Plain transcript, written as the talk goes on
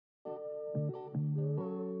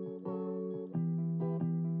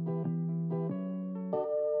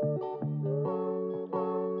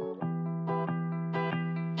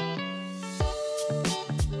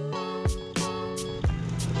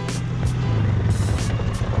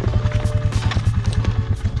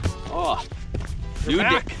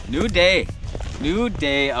New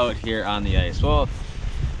day out here on the ice. Well,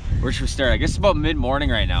 where should we start? I guess it's about mid-morning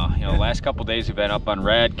right now. You know, the last couple days we've been up on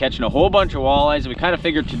red, catching a whole bunch of walleyes. We kind of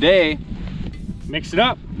figured today, mix it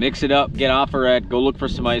up, get off of red, go look for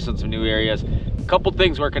some ice on some new areas. A couple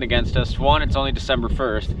things working against us. One, it's only December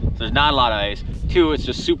 1st, so there's not a lot of ice. Two, it's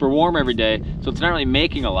just super warm every day, so it's not really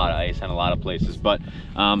making a lot of ice on a lot of places. But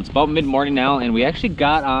it's about mid-morning now, and we actually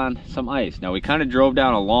got on some ice. Now, we kind of drove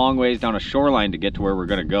down a long ways down a shoreline to get to where we're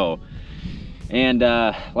gonna go. And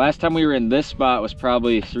last time we were in this spot was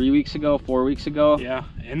probably 3 weeks ago, 4 weeks ago. Yeah,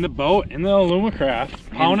 in the boat, in the Alumacraft,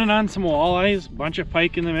 pounding on some walleyes, bunch of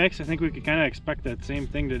pike in the mix. I think we could kind of expect that same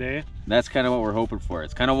thing today. That's kind of what we're hoping for.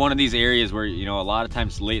 It's kind of one of these areas where, you know, a lot of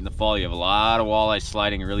times late in the fall, you have a lot of walleyes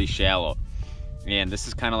sliding really shallow. And this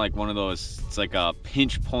is kind of like one of those, it's like a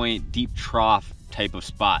pinch point, deep trough type of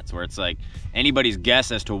spots where it's like anybody's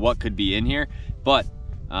guess as to what could be in here. But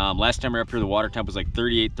last time we were up here, the water temp was like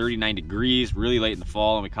 38, 39 degrees, really late in the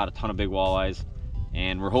fall, and we caught a ton of big walleyes.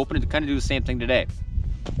 And we're hoping to kind of do the same thing today.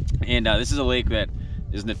 And this is a lake that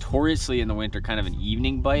is notoriously in the winter kind of an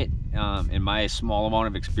evening bite in my small amount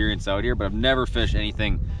of experience out here, but I've never fished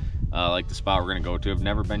anything like the spot we're gonna go to. I've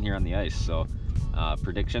never been here on the ice, so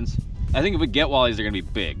predictions. I think if we get walleyes, they're gonna be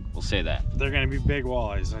big. We'll say that. They're gonna be big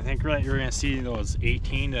walleyes. I think you're gonna see those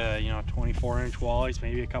 18 to 24-inch walleyes,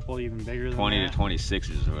 maybe a couple even bigger than 20 to 26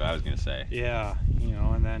 is what I was gonna say. Yeah, you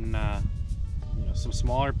know, and then some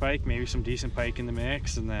smaller pike, maybe some decent pike in the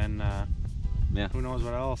mix, and then yeah, who knows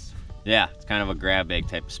what else. Yeah, it's kind of a grab bag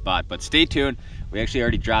type of spot. But stay tuned. We actually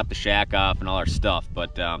already dropped the shack off and all our stuff,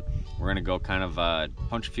 but we're gonna go kind of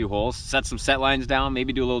punch a few holes, set some set lines down,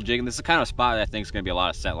 maybe do a little jigging. This is the kind of spot that I think is gonna be a lot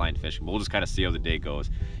of set line fishing, but we'll just kind of see how the day goes.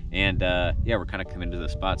 And yeah, we're kind of coming to the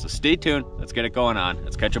spot, so stay tuned. Let's get it going on.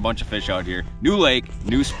 Let's catch a bunch of fish out here. New lake,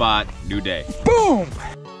 new spot, new day. Boom!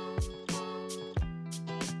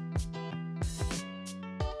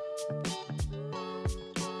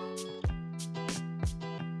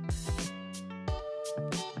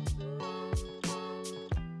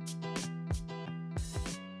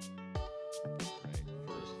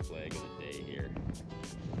 Flag of the day here.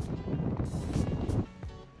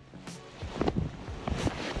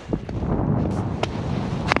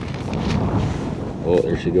 Oh,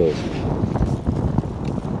 there she goes.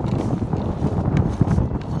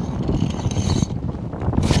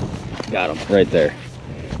 Got him right there.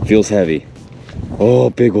 Feels heavy. Oh,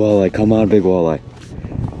 big walleye. Come on, big walleye.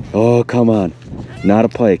 Oh, come on. Not a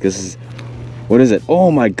pike. This is, what is it?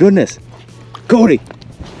 Oh my goodness. Cody,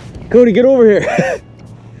 get over here.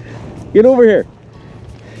 Get over here.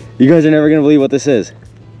 You guys are never gonna believe what this is.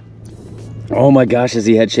 Oh my gosh, is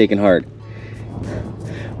he head shaking hard.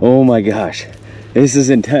 Oh my gosh. This is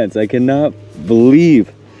intense. I cannot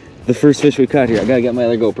believe the first fish we caught here. I gotta get my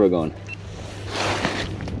other GoPro going.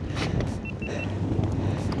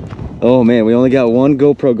 Oh man, we only got one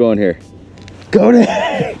GoPro going here. Go to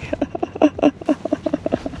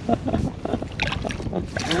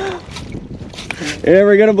You're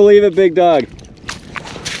never gonna believe it, big dog.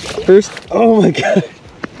 First, oh my god.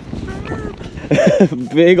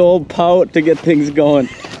 Big old pout to get things going.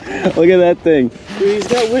 Look at that thing. Dude, he's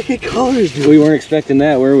got wicked colors, dude. We weren't expecting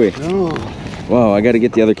that, were we? No. Wow, I gotta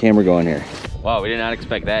get the other camera going here. Wow, we did not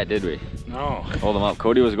expect that, did we? No. Hold them up.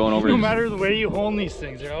 Cody was going over. No matter the way you hold these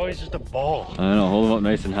things, they're always just a ball. I know, hold them up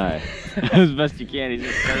nice and high. As best you can, he's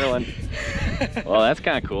just curling. Well, that's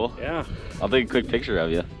kind of cool. Yeah. I'll take a quick picture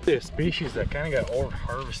of you. A species that kind of got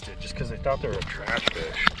over-harvested just because they thought they were a trash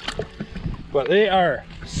fish. But they are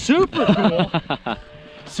super cool.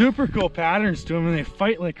 Super cool patterns to them, and they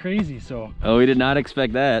fight like crazy, so. Oh, we did not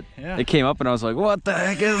expect that. Yeah. It came up and I was like, what the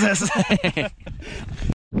heck is this thing?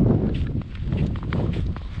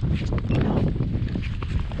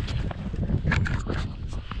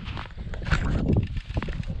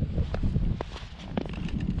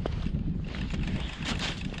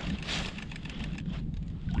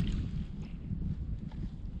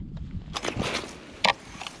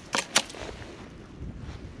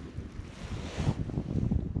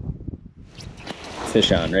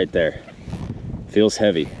 Fish on right there. Feels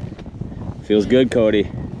heavy. Feels good, Cody.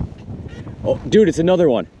 Oh, dude, it's another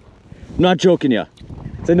one. I'm not joking ya.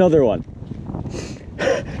 It's another one.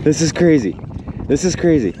 This is crazy. This is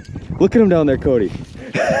crazy. Look at him down there, Cody.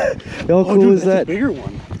 How cool dude, is that? A bigger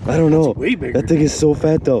one. I don't know. That's way bigger. That thing is so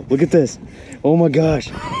fat though. Look at this. Oh my gosh.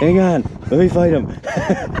 Hang on. Let me fight him.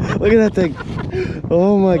 Look at that thing.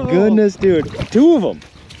 Oh my goodness, dude. Two of them.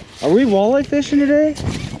 Are we walleye fishing today?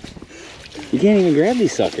 You can't even grab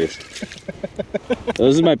these suckers. So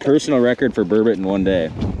this is my personal record for burbot in one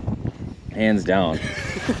day. Hands down.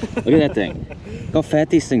 Look at that thing. Look how fat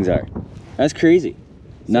these things are. That's crazy.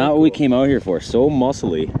 So not cool. What we came out here for. So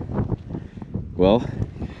muscly. Well,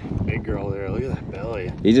 big girl there. Look at that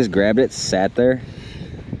belly. He just grabbed it, sat there,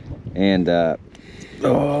 and oh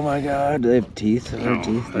my God, do they have teeth? No,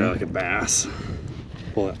 teeth? They're like a bass.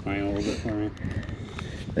 Pull that line a little bit for me.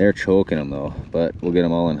 They're choking them though, but we'll get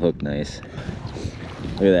them all unhooked nice.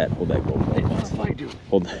 Look at that. Hold that gold plate. What's the flag do?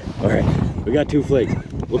 Hold that. All right, we got 2 flakes.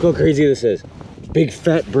 Look how crazy this is. Big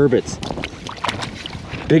fat burbot.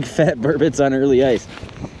 Big fat burbot on early ice.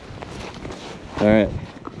 All right.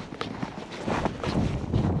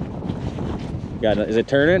 Got it. Is it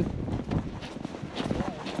turning?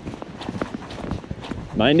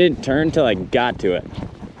 Mine didn't turn till I got to it.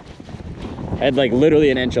 I had like literally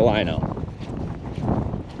an inch of line out.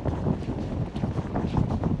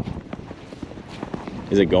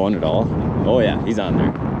 Is it going at all? Oh yeah, he's on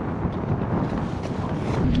there.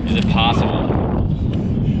 Is it possible?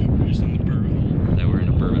 We're just in the bourbon hole. That we're in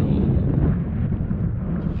a bourbon hole.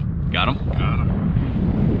 Got him? Got him.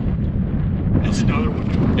 It's another one,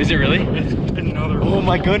 dude. Is it really? It's another one. Oh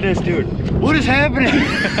my goodness, dude. What is happening?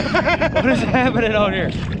 What is happening out here?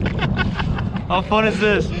 How fun is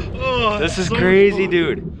this? Oh, this is so crazy, cool.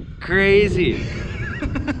 dude. Crazy.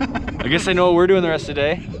 I guess I know what we're doing the rest of the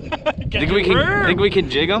day. Think we can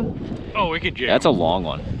jig him? Oh, we could jig. That's a long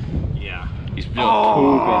one. Yeah. He's pooping.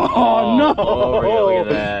 Oh no! Oh, look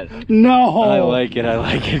at that. No! I like it. I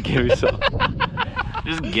like it. Give me some.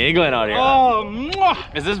 Just giggling out here. Oh, mwah.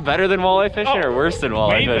 Is this better than walleye fishing or worse than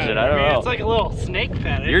walleye fishing? I don't know. It's like a little snake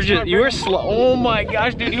pen. You were slow. Oh my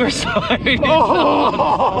gosh, dude, you were sliding.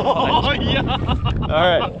 Oh, yeah.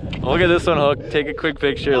 All right, look at this one hook. Take a quick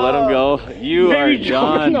picture. Let him go. You are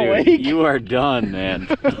done, dude. You are done, man.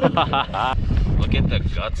 Look at the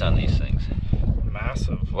guts on these things.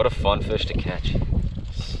 Massive. What a fun fish to catch.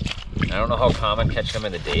 I don't know how common catching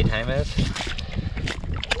them in the daytime is.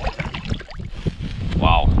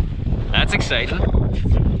 Wow, that's exciting.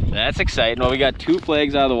 That's exciting. Well, we got 2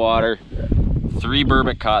 flags out of the water, 3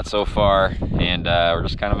 burbot caught so far, and we're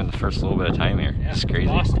just kind of in the first little bit of time here. Yeah, It's crazy.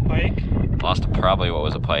 Lost a pike. Lost probably what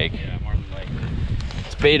was a pike. Yeah, more than likely.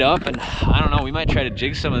 It's bait up, and I don't know, we might try to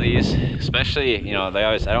jig some of these, especially, you know,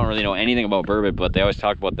 I don't really know anything about burbot, but they always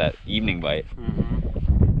talk about that evening bite.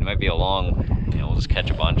 It might be a long, you know, we'll just catch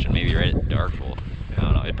a bunch and maybe right at dark we'll, I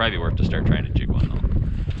don't know, it'd probably be worth to start trying to jig one though.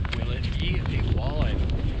 Will it eat a walleye?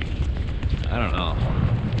 I don't know.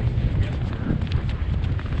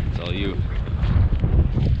 It's all you.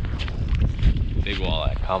 Big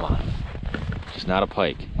walleye, come on. Just not a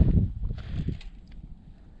pike.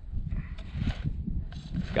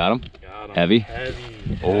 Got him? Got him. Heavy?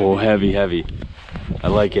 Heavy. Oh, heavy, heavy. I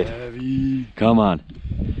like it. Heavy. Come on.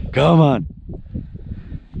 Come on.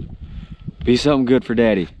 Be something good for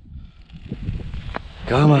daddy.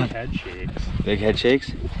 Come on. Big head shakes. Big head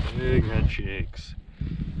shakes? Big head shakes.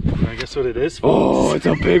 I guess what it is, folks. Oh, it's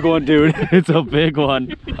a big one, dude. It's a big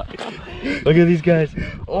one. Look at these guys.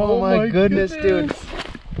 Oh, my goodness, dude.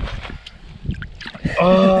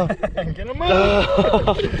 Oh. Get him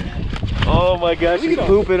out. Oh my gosh, he's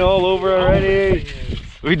pooping all over already.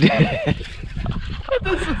 We did.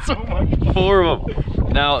 This is so much fun. 4 of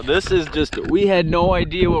them. Now, this is just, we had no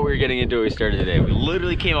idea what we were getting into when we started today. We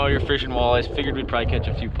literally came out here fishing walleyes, figured we'd probably catch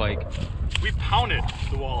a few pike. We pounded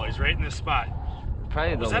the walleyes right in this spot.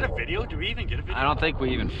 Probably Was that a video? Did we even get a video? I don't think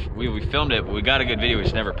we filmed it, but we got a good video. We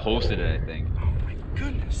just never posted it, I think. Oh my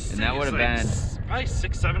goodness. And that would have been probably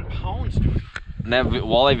 6-7 pounds, dude. And that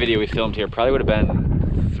walleye video we filmed here probably would have been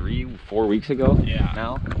 3-4 weeks ago. Yeah.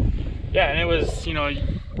 Now. Yeah, and it was, you know,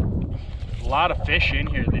 a lot of fish in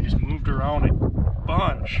here. They just moved around a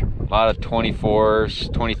bunch. A lot of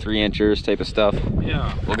 24s, 23 inchers type of stuff.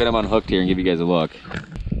 Yeah. We'll get them unhooked here and give you guys a look.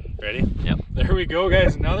 Ready? Yep. There we go,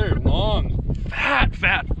 guys. Another long, fat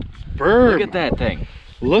bird. Look at that thing.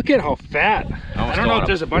 Look at how fat. I don't know if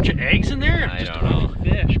there's a bunch of eggs in there. I don't know.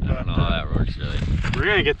 Fish, I don't know how that works really. We're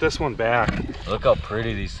gonna get this one back. Look how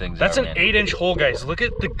pretty these things That's are. That's an 8-inch hole, guys. Look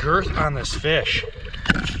at the girth on this fish.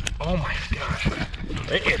 Oh my gosh.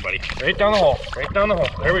 Right here, buddy. Right down the hole. Right down the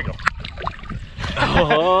hole. There we go.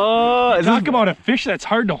 Oh, Talk about a fish that's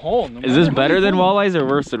hard to hold. Is this better than walleyes or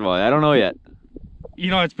worse than walleye? I don't know yet. You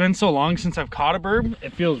know, it's been so long since I've caught a burb.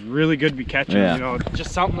 It feels really good to be catching. Yeah. You know,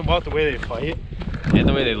 just something about the way they fight. And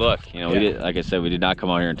the way they look. You know, we did, like I said, we did not come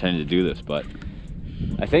out here intending to do this, but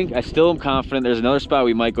I still am confident. There's another spot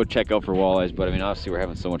we might go check out for walleyes, but I mean, obviously we're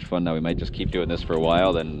having so much fun now. We might just keep doing this for a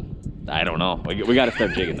while. Then I don't know. We got to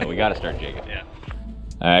start jigging though. We got to start jigging. Yeah.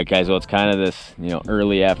 All right, guys. Well, it's kind of this, you know,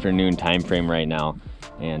 early afternoon time frame right now,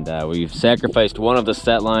 and we've sacrificed one of the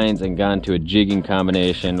set lines and gone to a jigging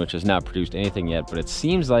combination, which has not produced anything yet. But it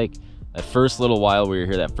seems like that first little while we were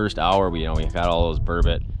here, that first hour, we got all those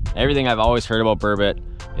burbot. Everything I've always heard about burbot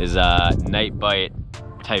is night bite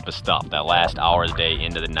type of stuff, that last hour of the day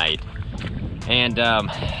into the night. And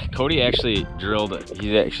Cody actually drilled,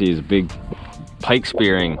 he's a big pike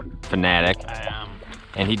spearing fanatic. I am.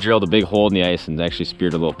 And he drilled a big hole in the ice and actually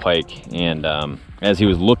speared a little pike. And as he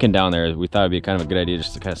was looking down there, we thought it'd be kind of a good idea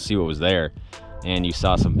just to kind of see what was there. And you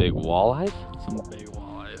saw some big walleyes? Some big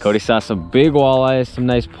walleyes. Cody saw some big walleyes, some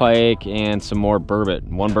nice pike, and some more burbot.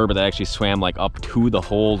 One burbot that actually swam like up to the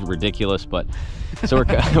hole, ridiculous. But so we're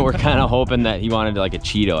kind of hoping that he wanted like a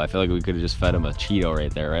Cheeto. I feel like we could have just fed him a Cheeto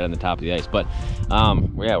right there, right on the top of the ice. But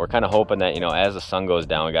yeah, we're kind of hoping that, as the sun goes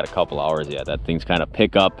down, we got a couple hours yet, that things kind of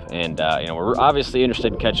pick up. And we're obviously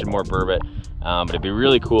interested in catching more burbot. But it'd be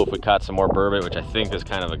really cool if we caught some more burbot, which I think is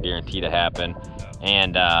kind of a guarantee to happen.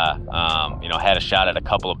 And had a shot at a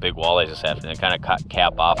couple of big walleyes this afternoon, kind of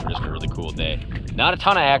cap off just a really cool day. Not a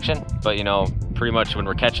ton of action, but pretty much when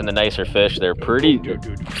we're catching the nicer fish, they're pretty.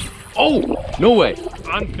 Dude. Oh, no way.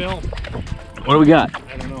 On film. What do we got?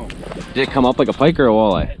 I don't know. Did it come up like a pike or a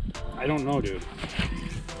walleye? I don't know, dude.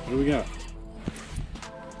 What do we got?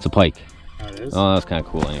 It's a pike. Oh, it is? Oh, that's kind of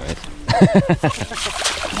cool anyways.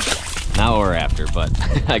 Not what we're after, but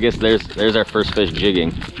I guess there's our first fish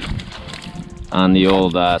jigging on the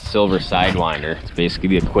old silver sidewinder. It's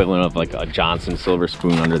basically the equivalent of like a Johnson silver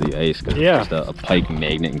spoon under the ice, because it's just a pike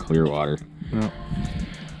magnet in clear water. Yeah.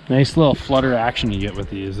 Nice little flutter action you get with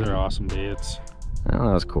these. They're awesome baits. Oh,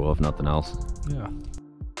 that was cool, if nothing else. Yeah.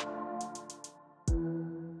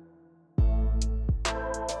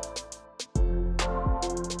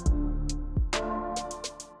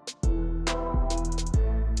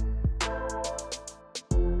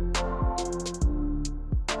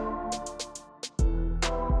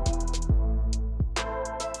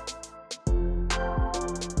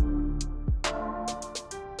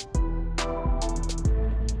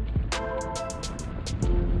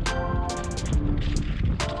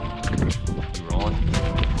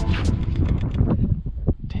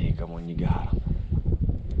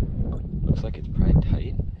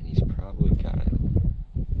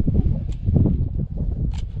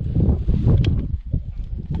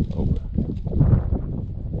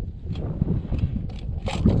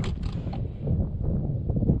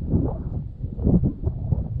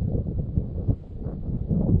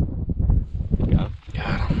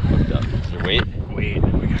 Weight? Weight.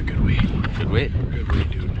 We got good weight. Good weight? Good weight,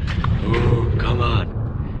 dude. Ooh, come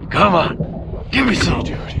on. Come on. Give me some.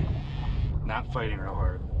 Dude. Not fighting real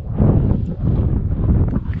hard.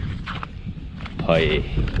 Pike.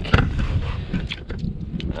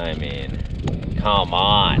 I mean, come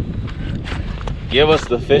on. Give us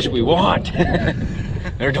the fish we want.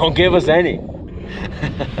 Or don't give us any.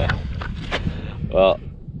 Well,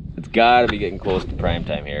 it's gotta be getting close to prime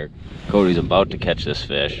time here. Cody's about to catch this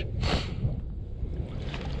fish.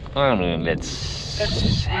 I mean,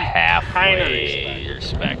 it's halfway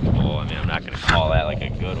respectable. I mean, I'm not gonna call that like a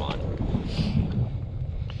good one.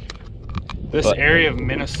 This area of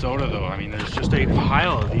Minnesota, though, I mean, there's just a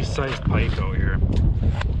pile of these sized pike out here.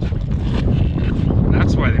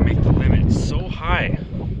 That's why they make the limit so high.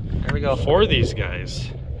 There we go. For these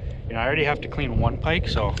guys. I already have to clean one pike,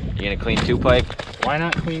 so. You gonna clean two pike? Why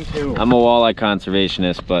not clean two? I'm a walleye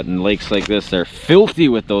conservationist, but in lakes like this, they're filthy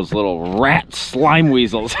with those little rat slime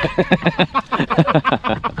weasels.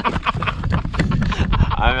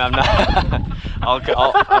 I'm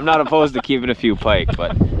not opposed to keeping a few pike,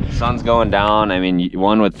 but the sun's going down. I mean,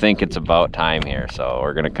 one would think it's about time here, so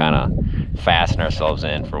we're gonna kind of fasten ourselves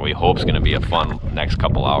in for what we hope is gonna be a fun next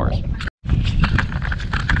couple hours.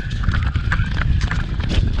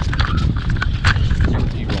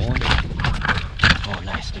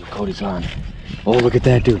 Cody's on. Oh, look at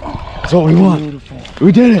that, dude. That's all we want. Beautiful.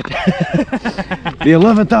 We did it. The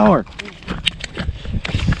 11th hour.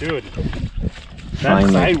 Dude, that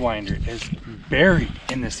sidewinder is buried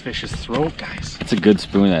in this fish's throat, guys. It's a good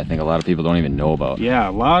spoon that I think a lot of people don't even know about. Yeah,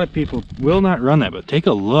 a lot of people will not run that, but take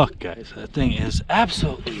a look, guys. That thing is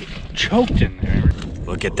absolutely choked in there.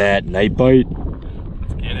 Look at that night bite.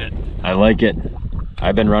 Let's get it. I like it.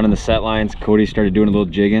 I've been running the set lines. Cody started doing a little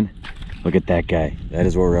jigging. Look at that guy. That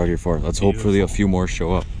is what we're out here for. Let's hope for a few more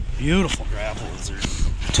show up. Beautiful gravel lizard.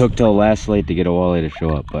 Took till last late to get a walleye to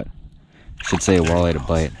show up, but I should say a walleye to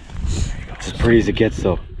bite. It's as pretty as it gets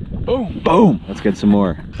though. Boom. Boom. Let's get some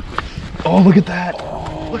more. Oh, look at that.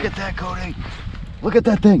 Look at that, Cody. Look at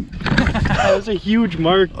that thing. That was a huge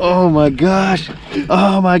mark. Oh my gosh.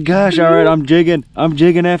 Oh my gosh. All right, I'm jigging. I'm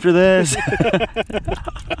jigging after this.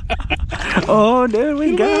 Oh, dude,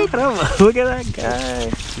 we got him. Look at that guy.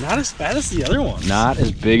 Not as fat as the other ones. Not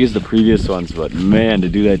as big as the previous ones, but man, to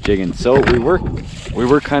do that jigging. So we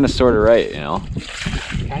were kind of sort of right, you know?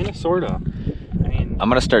 Kind of, sort of. I mean, I'm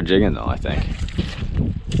gonna start jigging though, I think.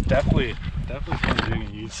 it's definitely fun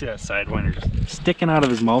jigging. You can see that sidewinder just sticking out of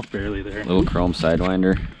his mouth barely there. Little chrome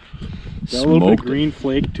sidewinder. Got a little bit of green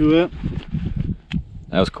flake to it.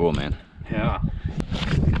 That was cool, man. Yeah.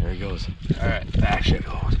 There he goes. All right, back it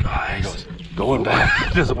goes, guys. There he goes. Going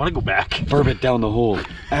back. Doesn't want to go back. Burbot down the hole.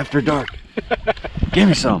 After dark. Give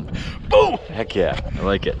me some. Boom! Heck yeah, I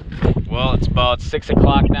like it. Well, it's about 6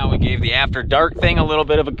 o'clock now. We gave the after dark thing a little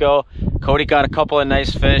bit of a go. Cody got a couple of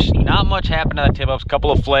nice fish. Not much happened on the tip-ups. A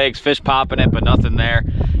couple of flags, fish popping it, but nothing there.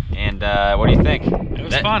 And what do you think? It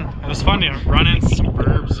was fun. It was fun to run into some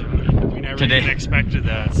burbs. We never even expected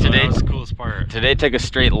that. So that was the coolest part. Today took a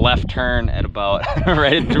straight left turn at about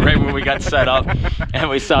right when we got set up, and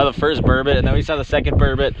we saw the first burbot, and then we saw the second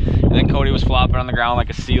burbot, and then Cody was flopping on the ground like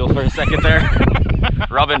a seal for a second there,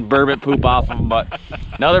 rubbing burbot poop off of him. But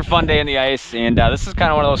another fun day in the ice, and this is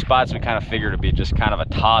kind of one of those spots we kind of figured to be just kind of a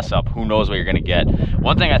toss-up. Who knows what you're gonna get?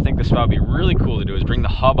 One thing I think this spot would be really cool to do is bring the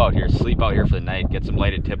hub out here, sleep out here for the night, get some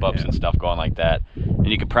lighted tip-ups and stuff going like that, and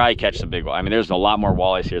you could probably catch some big. I mean, there's a lot more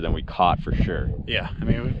walleyes here than we caught for sure. Yeah, I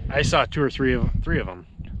mean, I saw two or three of them.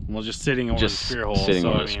 Well, just sitting over the spear hole. Sitting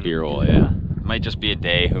over the spear hole, yeah. Might just be a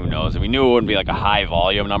day, who knows. And we knew it wouldn't be like a high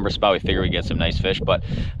volume number spot. We figured we'd get some nice fish, but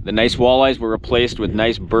the nice walleyes were replaced with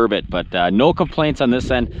nice burbot, but no complaints on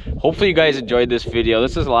this end. Hopefully you guys enjoyed this video.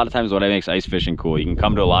 This is a lot of times what makes ice fishing cool. You can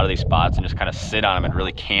come to a lot of these spots and just kind of sit on them and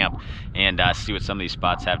really camp and see what some of these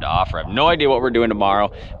spots have to offer. I have no idea what we're doing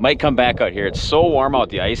tomorrow. Might come back out here. It's so warm out.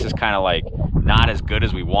 The ice is kind of like not as good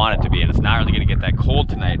as we want it to be, and it's not really going to get that cold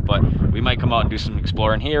tonight, but we might come out and do some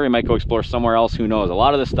exploring here. We might go explore somewhere else, who knows. A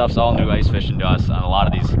lot of this stuff's all new ice fishing to us on a lot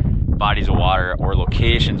of these bodies of water or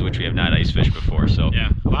locations which we have not ice fished before. So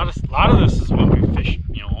yeah, a lot of this is what we fish,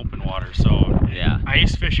 you know, open water. So yeah,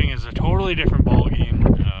 ice fishing is a totally different ball game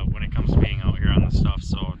when it comes to being out here on this stuff.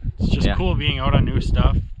 So it's just cool being out on new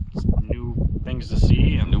stuff, new things to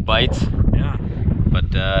see, and new bites. Yeah.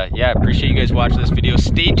 But yeah, I appreciate you guys watching this video.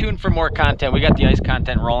 Stay tuned for more content. We got the ice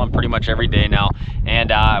content rolling pretty much every day now. And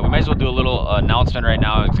we might as well do a little announcement right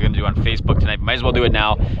now. It's going to do on Facebook tonight. We might as well do it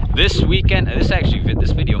now. This weekend,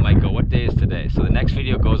 this video might go, what day is today? So the next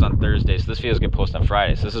video goes on Thursday. So this video is going to post on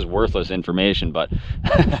Friday. So this is worthless information, but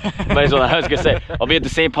might as well, I was going to say, I'll be at the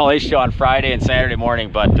St. Paul Ice Show on Friday and Saturday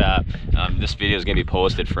morning, but this video is going to be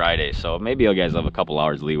posted Friday. So maybe you guys have a couple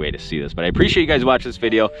hours leeway to see this. But I appreciate you guys watching this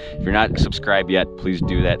video. If you're not subscribed yet, please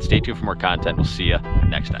do that. Stay tuned for more content. We'll see you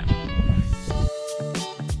next time.